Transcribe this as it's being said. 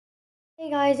Hey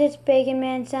guys, it's Bacon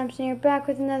Man Samson here, back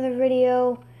with another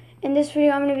video. In this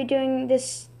video, I'm going to be doing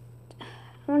this, I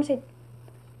want to say,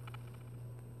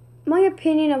 my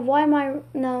opinion of why no,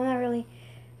 not really.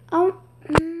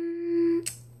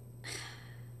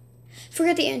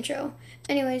 Forget the intro.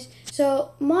 Anyways,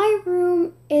 so my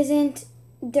room isn't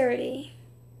dirty.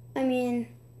 I mean,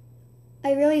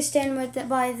 I really stand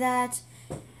by that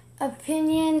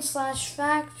opinion /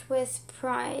 fact with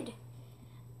pride.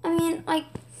 I mean, like,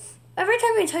 every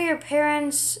time you tell your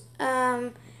parents,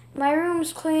 my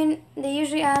room's clean, they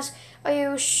usually ask, are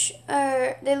you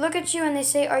they look at you and they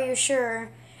say, are you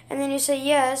sure? And then you say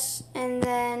yes, and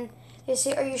then they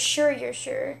say, are you sure you're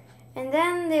sure? And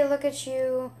then they look at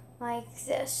you like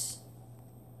this.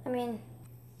 I mean,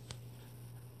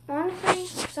 honestly,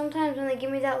 sometimes when they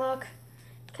give me that look,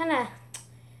 it kind of,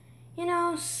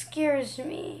 scares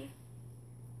me.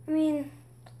 I mean,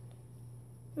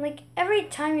 like, every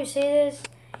time you say this,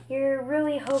 you're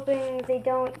really hoping they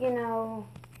don't,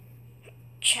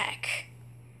 check.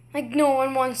 Like, no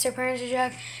one wants their parents to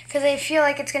check because they feel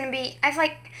like it's going to be, I feel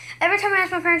like every time I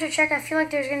ask my parents to check, I feel like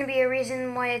there's going to be a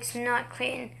reason why it's not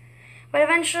clean. But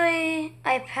eventually,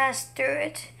 I passed through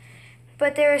it.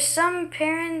 But there are some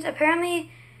parents,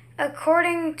 apparently,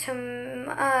 according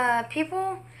to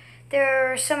people,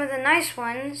 there are some of the nice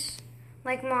ones,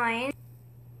 like mine,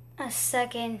 a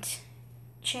second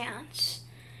chance.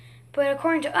 But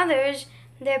according to others,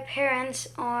 their parents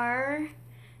are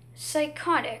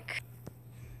psychotic.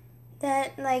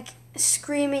 That like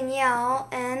scream and yell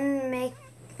and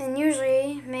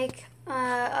usually make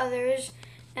others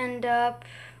end up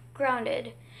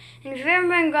grounded. And if you've ever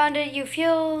been grounded, you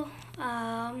feel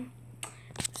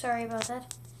sorry about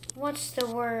that. What's the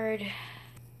word?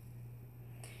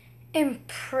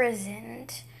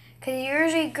 Imprisoned. Because you're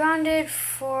usually grounded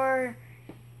for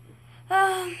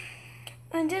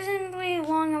a decently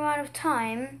long amount of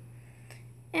time,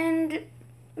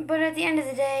 but at the end of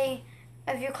the day,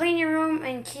 if you clean your room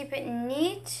and keep it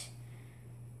neat,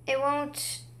 it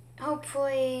won't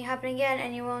hopefully happen again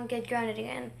and you won't get grounded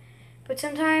again. But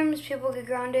sometimes people get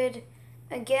grounded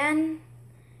again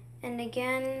and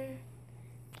again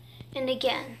and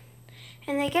again.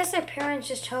 And I guess their parents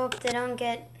just hope they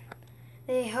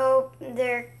hope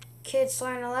their kids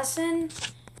learn a lesson,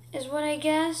 is what I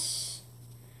guess.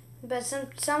 But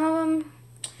some of them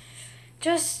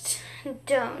just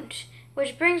don't.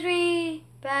 Which brings me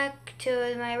back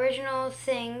to my original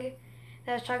thing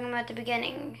that I was talking about at the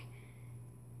beginning.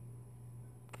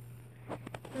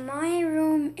 My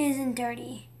room isn't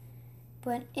dirty,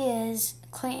 but is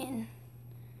clean.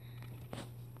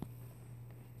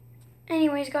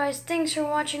 Anyways, guys, thanks for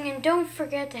watching, and don't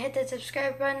forget to hit that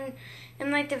subscribe button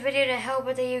and like the video to help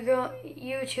with the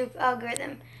YouTube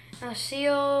algorithm. I'll see you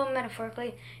all,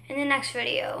 metaphorically, in the next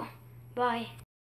video. Bye.